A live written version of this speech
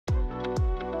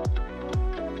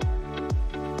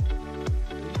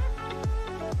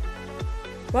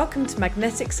Welcome to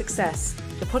Magnetic Success,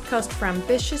 the podcast for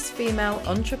ambitious female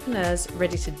entrepreneurs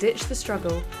ready to ditch the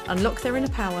struggle, unlock their inner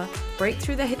power, break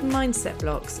through their hidden mindset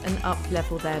blocks, and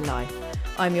up-level their life.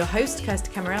 I'm your host,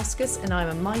 Kirsty Kamarauskas, and I'm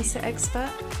a mindset expert,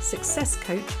 success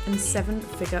coach, and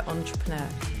seven-figure entrepreneur.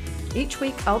 Each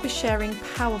week, I'll be sharing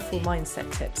powerful mindset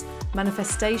tips,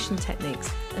 manifestation techniques,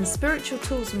 and spiritual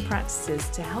tools and practices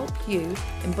to help you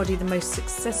embody the most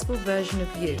successful version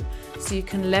of you so you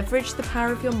can leverage the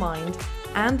power of your mind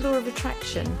and law of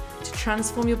attraction to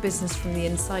transform your business from the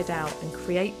inside out and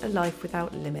create a life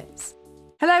without limits.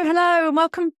 Hello, and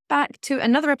welcome back to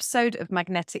another episode of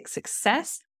Magnetic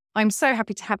Success. I'm so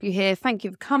happy to have you here. Thank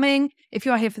you for coming. If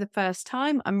you are here for the first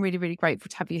time, I'm really, really grateful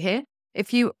to have you here.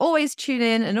 If you always tune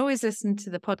in and always listen to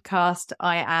the podcast,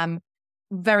 I am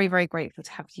very, very grateful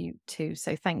to have you too.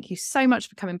 So thank you so much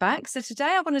for coming back. So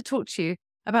today I want to talk to you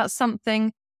about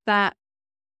something that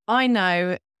I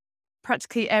know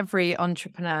practically every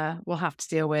entrepreneur will have to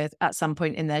deal with at some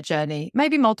point in their journey,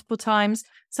 maybe multiple times.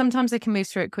 Sometimes they can move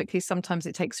through it quickly. Sometimes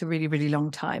it takes a really, really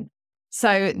long time.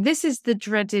 So this is the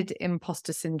dreaded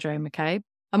imposter syndrome, okay?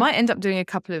 I might end up doing a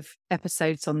couple of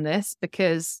episodes on this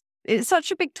because it's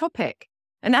such a big topic.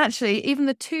 And actually, even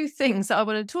the two things that I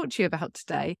want to talk to you about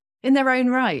today in their own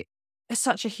right are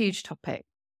such a huge topic.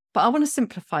 But I want to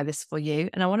simplify this for you,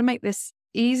 and I want to make this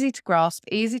easy to grasp,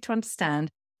 easy to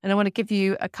understand. And I want to give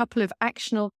you a couple of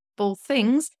actionable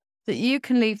things that you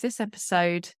can leave this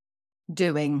episode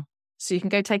doing. So you can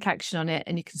go take action on it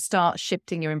and you can start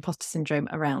shifting your imposter syndrome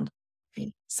around.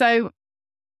 So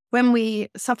when we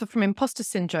suffer from imposter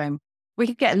syndrome, we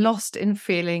can get lost in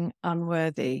feeling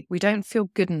unworthy. We don't feel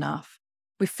good enough.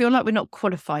 We feel like we're not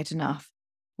qualified enough.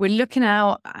 We're looking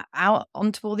out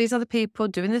onto all these other people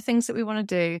doing the things that we want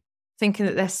to do, thinking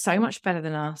that they're so much better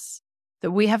than us, that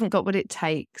we haven't got what it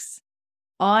takes.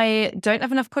 I don't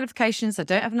have enough qualifications. I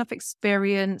don't have enough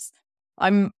experience.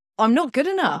 I'm not good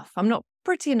enough. I'm not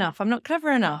pretty enough. I'm not clever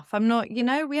enough. I'm not,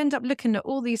 we end up looking at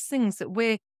all these things that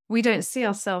we don't see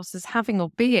ourselves as having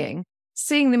or being,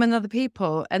 seeing them in other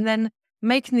people, and then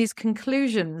making these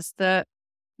conclusions that,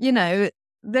 they're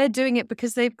doing it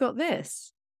because they've got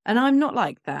this. And I'm not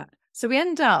like that. So we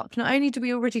end up, not only do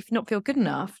we already not feel good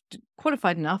enough,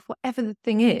 qualified enough, whatever the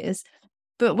thing is,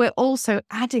 but we're also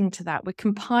adding to that. We're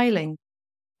compiling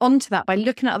onto that by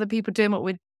looking at other people doing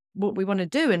what we want to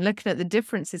do and looking at the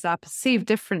differences, our perceived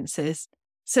differences,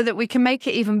 so that we can make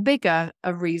it even bigger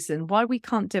a reason why we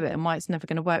can't do it and why it's never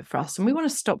going to work for us. And we want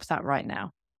to stop that right now.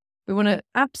 We want to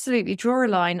absolutely draw a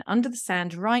line under the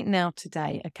sand right now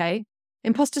today, okay?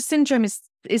 Imposter syndrome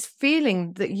is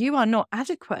feeling that you are not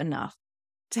adequate enough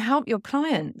to help your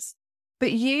clients,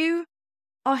 but you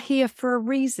are here for a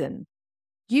reason.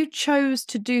 You chose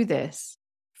to do this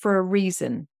for a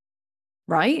reason,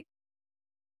 right?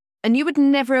 And you would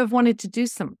never have wanted to do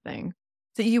something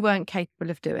that you weren't capable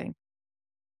of doing.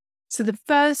 So the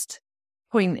first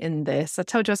point in this, I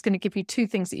told you I was going to give you two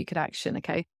things that you could action,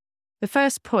 okay? The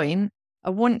first point, I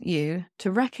want you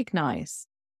to recognize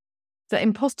that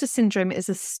imposter syndrome is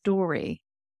a story.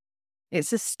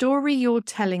 It's a story you're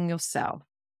telling yourself.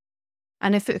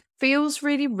 And if it feels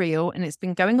really real and it's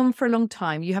been going on for a long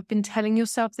time, you have been telling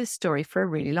yourself this story for a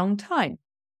really long time.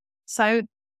 So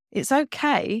it's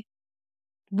okay.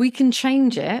 We can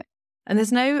change it. And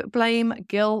there's no blame,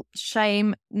 guilt,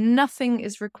 shame. Nothing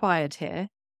is required here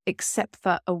except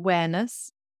for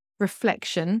awareness,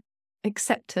 reflection,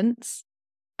 acceptance,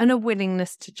 and a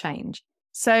willingness to change.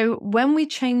 So when we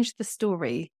change the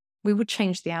story, we will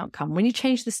change the outcome. When you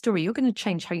change the story, you're going to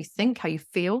change how you think, how you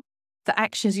feel, the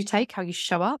actions you take, how you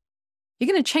show up. You're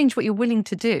going to change what you're willing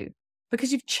to do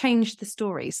because you've changed the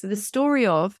story. So the story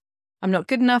of, I'm not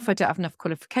good enough, I don't have enough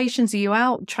qualifications. Are you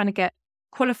out trying to get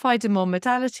qualified in more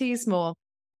modalities,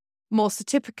 more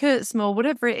certificates, more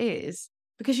whatever it is,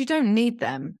 because you don't need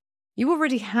them. You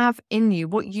already have in you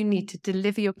what you need to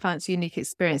deliver your clients a unique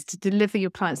experience, to deliver your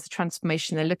clients the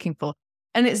transformation they're looking for.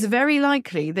 And it's very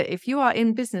likely that if you are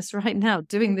in business right now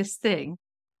doing this thing,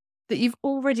 that you've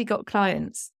already got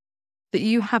clients, that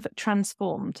you have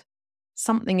transformed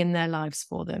something in their lives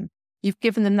for them. You've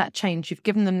given them that change. You've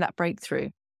given them that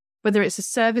breakthrough. Whether it's a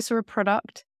service or a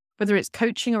product, whether it's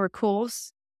coaching or a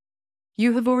course,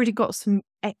 you have already got some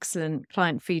excellent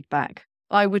client feedback,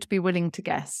 I would be willing to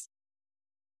guess.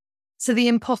 So the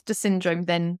imposter syndrome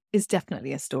then is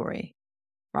definitely a story,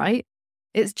 right?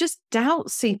 It's just doubt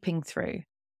seeping through.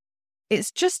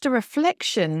 It's just a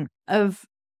reflection of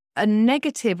a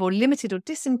negative or limited or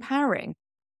disempowering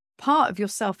part of your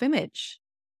self-image.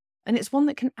 And it's one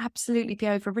that can absolutely be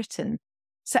overwritten.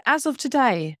 So as of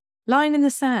today, line in the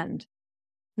sand,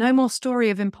 no more story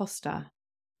of imposter,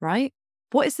 right?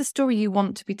 What is the story you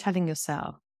want to be telling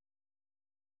yourself?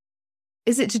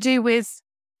 Is it to do with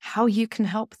how you can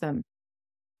help them?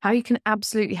 How you can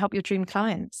absolutely help your dream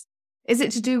clients? Is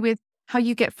it to do with how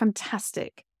you get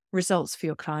fantastic results for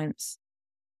your clients?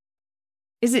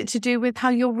 Is it to do with how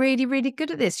you're really, really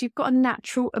good at this? You've got a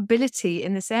natural ability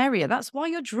in this area. That's why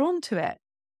you're drawn to it.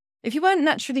 If you weren't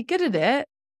naturally good at it,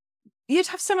 you'd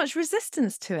have so much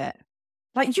resistance to it.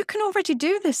 Like, you can already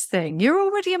do this thing. You're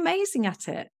already amazing at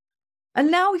it.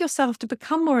 Allow yourself to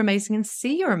become more amazing and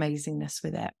see your amazingness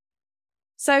with it.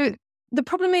 So the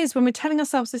problem is, when we're telling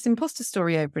ourselves this imposter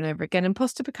story over and over again,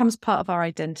 imposter becomes part of our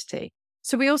identity.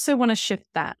 So we also want to shift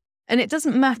that. And it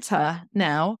doesn't matter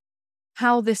now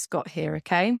how this got here,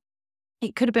 okay?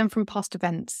 It could have been from past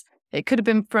events. It could have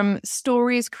been from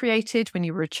stories created when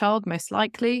you were a child, most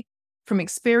likely, from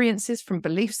experiences, from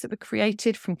beliefs that were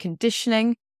created, from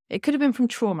conditioning. It could have been from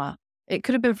trauma. It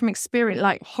could have been from experience,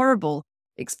 like horrible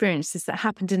experiences that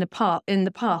happened in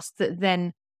the past that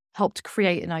then helped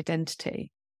create an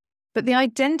identity. But the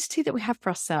identity that we have for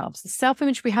ourselves, the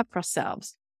self-image we have for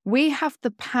ourselves, we have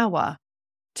the power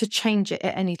to change it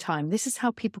at any time. This is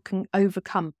how people can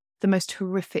overcome the most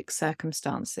horrific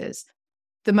circumstances,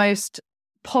 the most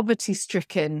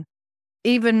poverty-stricken,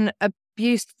 even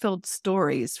abuse-filled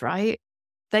stories, right?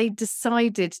 They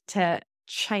decided to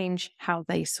change how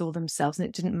they saw themselves, and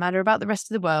it didn't matter about the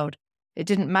rest of the world. It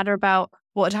didn't matter about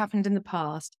what had happened in the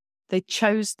past. They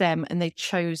chose them, and they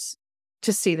chose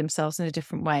to see themselves in a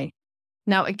different way.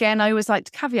 Now, again, I always like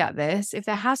to caveat this. If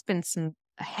there has been some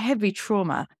heavy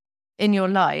trauma in your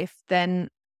life, then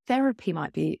therapy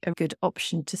might be a good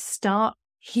option to start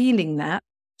healing that,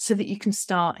 so that you can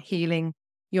start healing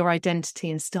your identity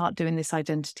and start doing this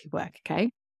identity work,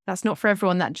 okay? That's not for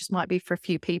everyone. That just might be for a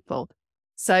few people.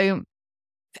 So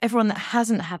for everyone that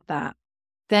hasn't had that,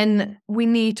 then we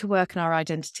need to work on our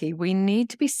identity. We need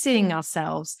to be seeing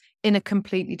ourselves in a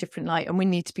completely different light, and we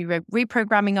need to be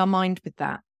reprogramming our mind with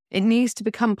that. It needs to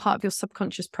become part of your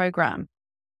subconscious program.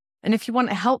 And if you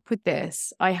want help with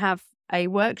this, I have a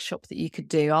workshop that you could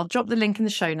do. I'll drop the link in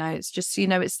the show notes just so you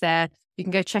know it's there. You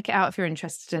can go check it out if you're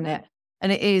interested in it.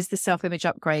 And it is the self-image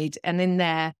upgrade. And in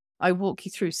there, I walk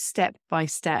you through step by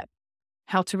step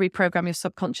how to reprogram your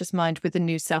subconscious mind with a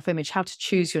new self-image, how to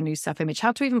choose your new self-image,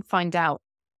 how to even find out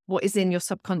what is in your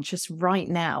subconscious right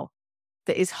now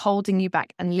that is holding you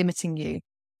back and limiting you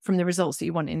from the results that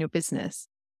you want in your business.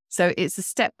 So it's a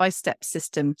step-by-step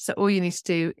system. So all you need to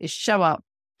do is show up,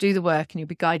 do the work, and you'll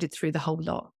be guided through the whole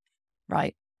lot,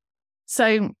 right?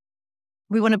 So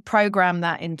we want to program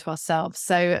that into ourselves.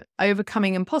 So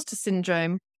overcoming imposter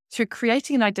syndrome through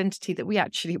creating an identity that we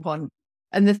actually want.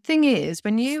 And the thing is,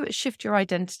 when you shift your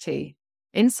identity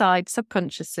inside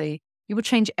subconsciously, you will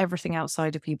change everything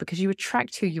outside of you, because you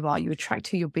attract who you are, you attract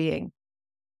who you're being.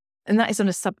 And that is on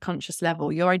a subconscious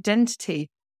level. Your identity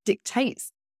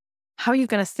dictates how you're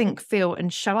going to think, feel,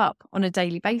 and show up on a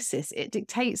daily basis. It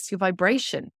dictates your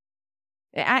vibration.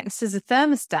 It acts as a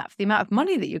thermostat for the amount of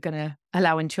money that you're going to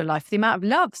allow into your life, the amount of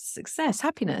love, success,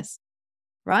 happiness,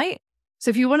 right? So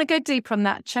if you want to go deeper on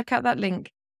that, check out that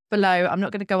link below. I'm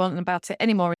not going to go on about it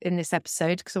anymore in this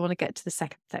episode because I want to get to the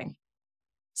second thing.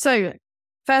 So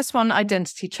first one,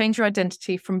 identity. Change your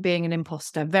identity from being an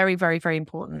imposter. Very, very, very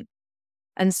important.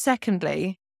 And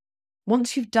secondly,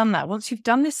 once you've done that, once you've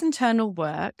done this internal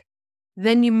work,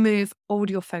 then you move all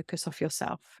your focus off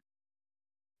yourself.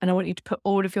 And I want you to put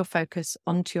all of your focus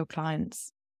onto your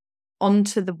clients,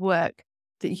 onto the work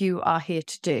that you are here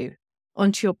to do,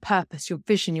 onto your purpose, your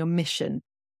vision, your mission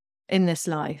in this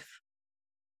life.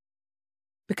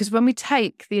 Because when we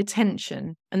take the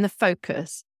attention and the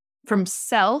focus from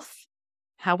self,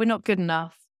 how we're not good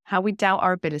enough, how we doubt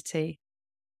our ability,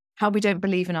 how we don't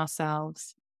believe in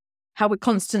ourselves, how we're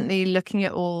constantly looking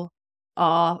at all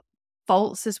our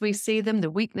faults as we see them,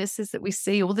 the weaknesses that we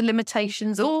see, all the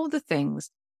limitations, all the things,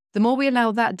 the more we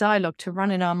allow that dialogue to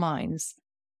run in our minds,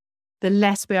 the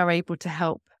less we are able to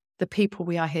help the people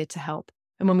we are here to help.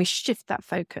 And when we shift that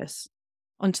focus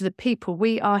onto the people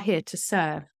we are here to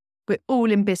serve, we're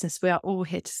all in business. We are all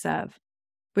here to serve.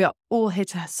 We are all here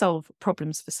to solve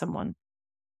problems for someone.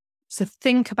 So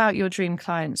think about your dream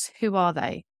clients. Who are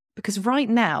they? Because right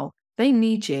now, they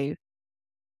need you.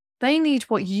 They need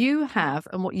what you have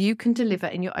and what you can deliver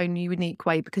in your own unique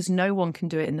way, because no one can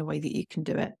do it in the way that you can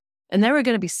do it. And there are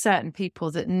going to be certain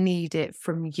people that need it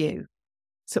from you.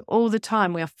 So all the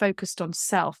time we are focused on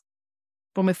self,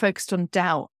 when we're focused on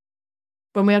doubt,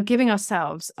 when we are giving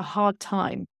ourselves a hard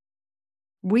time,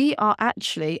 we are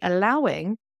actually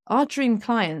allowing our dream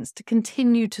clients to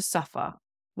continue to suffer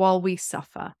while we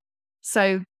suffer.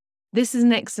 So this is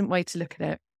an excellent way to look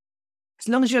at it. As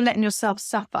long as you're letting yourself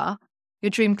suffer, Your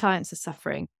dream clients are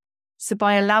suffering. So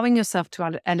by allowing yourself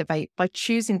to elevate, by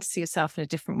choosing to see yourself in a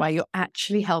different way, you're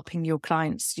actually helping your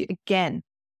clients. Again,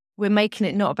 we're making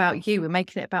it not about you. We're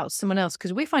making it about someone else,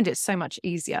 because we find it so much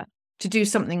easier to do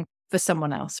something for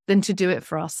someone else than to do it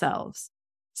for ourselves.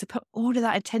 So put all of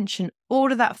that attention,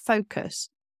 all of that focus,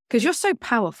 because you're so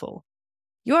powerful.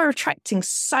 You're attracting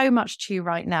so much to you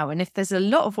right now. And if there's a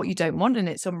lot of what you don't want and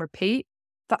it's on repeat,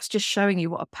 that's just showing you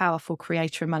what a powerful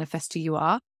creator and manifestor you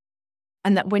are.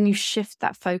 And that when you shift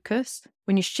that focus,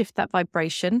 when you shift that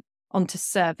vibration onto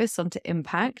service, onto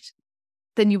impact,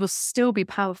 then you will still be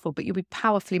powerful, but you'll be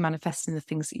powerfully manifesting the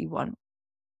things that you want.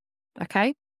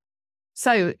 Okay?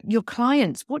 So your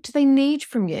clients, what do they need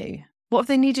from you? What have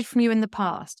they needed from you in the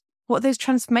past? What have those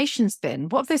transformations been?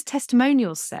 What have those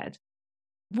testimonials said?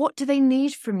 What do they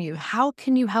need from you? How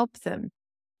can you help them?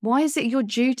 Why is it your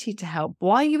duty to help?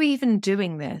 Why are you even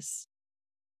doing this?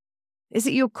 Is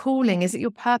it your calling? Is it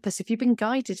your purpose? Have you been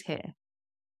guided here?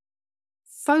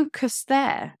 Focus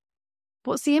there.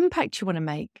 What's the impact you want to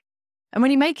make? And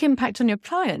when you make impact on your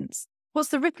clients, what's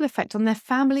the ripple effect on their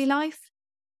family life?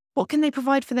 What can they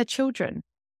provide for their children?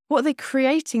 What are they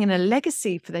creating in a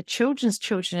legacy for their children's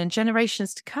children and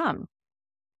generations to come?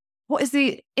 What is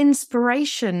the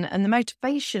inspiration and the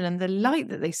motivation and the light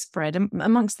that they spread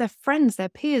amongst their friends, their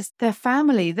peers, their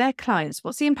family, their clients?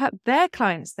 What's the impact their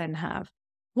clients then have?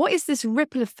 What is this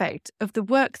ripple effect of the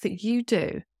work that you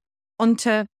do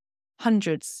onto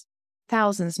hundreds,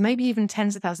 thousands, maybe even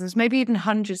tens of thousands, maybe even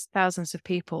hundreds of thousands of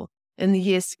people in the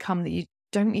years to come that you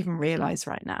don't even realize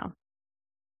right now?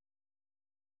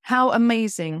 How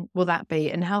amazing will that be?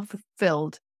 And how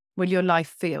fulfilled will your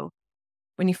life feel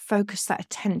when you focus that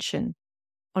attention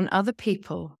on other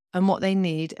people and what they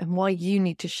need and why you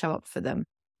need to show up for them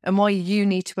and why you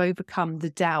need to overcome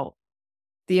the doubt,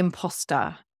 the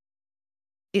imposter?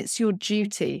 It's your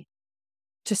duty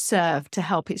to serve, to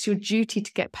help. It's your duty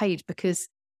to get paid, because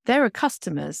there are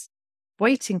customers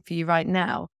waiting for you right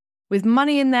now with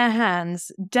money in their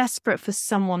hands, desperate for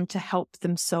someone to help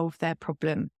them solve their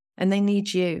problem. And they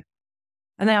need you.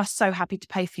 And they are so happy to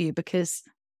pay for you because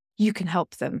you can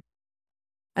help them.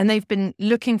 And they've been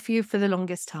looking for you for the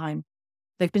longest time.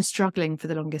 They've been struggling for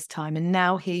the longest time. And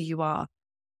now here you are.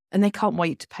 And they can't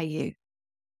wait to pay you.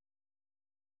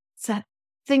 So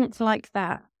think like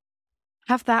that.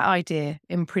 Have that idea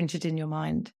imprinted in your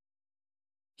mind.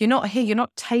 You're not here. You're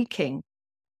not taking.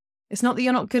 It's not that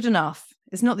you're not good enough.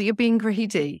 It's not that you're being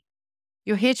greedy.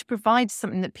 You're here to provide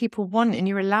something that people want, and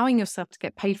you're allowing yourself to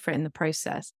get paid for it in the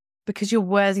process because you're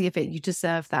worthy of it. You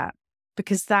deserve that,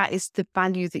 because that is the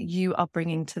value that you are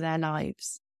bringing to their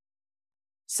lives.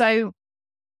 So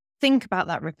think about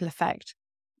that ripple effect.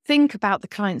 Think about the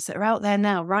clients that are out there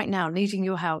now, right now, needing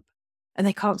your help, and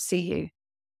they can't see you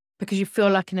because you feel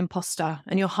like an imposter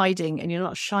and you're hiding and you're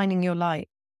not shining your light.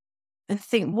 And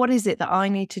think, what is it that I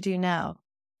need to do now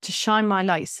to shine my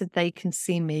light so they can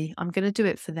see me? I'm going to do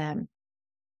it for them.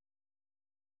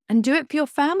 And do it for your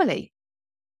family.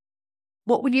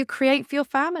 What will you create for your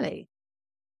family?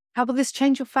 How will this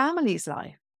change your family's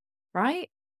life, right?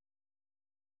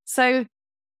 So,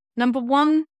 number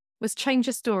one was change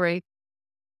your story,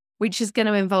 which is going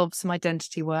to involve some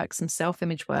identity work, some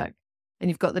self-image work. And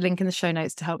you've got the link in the show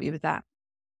notes to help you with that.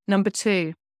 Number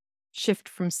two, shift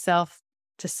from self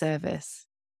to service.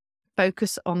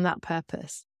 Focus on that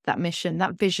purpose, that mission,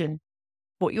 that vision,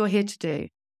 what you're here to do,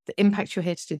 the impact you're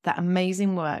here to do, that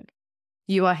amazing work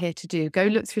you are here to do. Go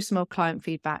look through some old client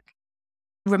feedback.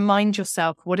 Remind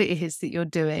yourself what it is that you're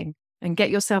doing and get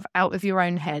yourself out of your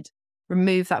own head.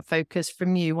 Remove that focus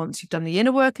from you once you've done the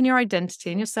inner work and your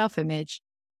identity and your self-image.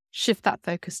 Shift that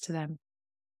focus to them.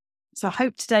 So I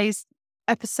hope today's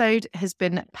episode has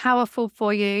been powerful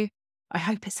for you. I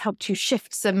hope it's helped you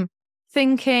shift some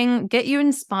thinking, get you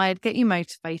inspired, get you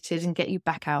motivated, and get you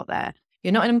back out there.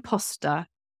 You're not an imposter.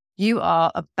 You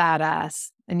are a badass,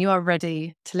 and you are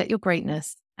ready to let your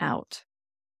greatness out.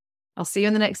 I'll see you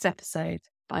in the next episode.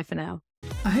 Bye for now.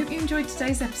 I hope you enjoyed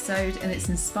today's episode and it's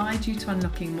inspired you to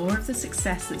unlocking more of the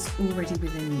success that's already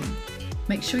within you.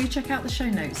 Make sure you check out the show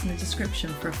notes in the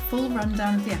description for a full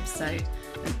rundown of the episode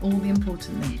and all the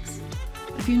important links.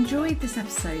 If you enjoyed this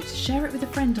episode, share it with a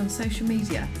friend on social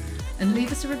media and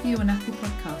leave us a review on Apple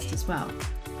Podcast as well.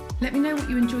 Let me know what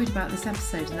you enjoyed about this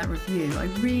episode and that review. I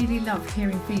really love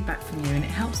hearing feedback from you, and it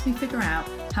helps me figure out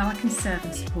how I can serve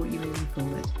and support you moving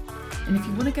forward. And if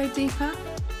you want to go deeper,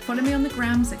 follow me on the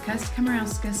grams at Kirsty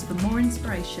Kamarauskas for more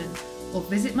inspiration, or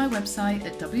visit my website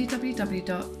at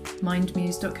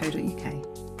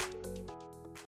www.mindmuse.co.uk.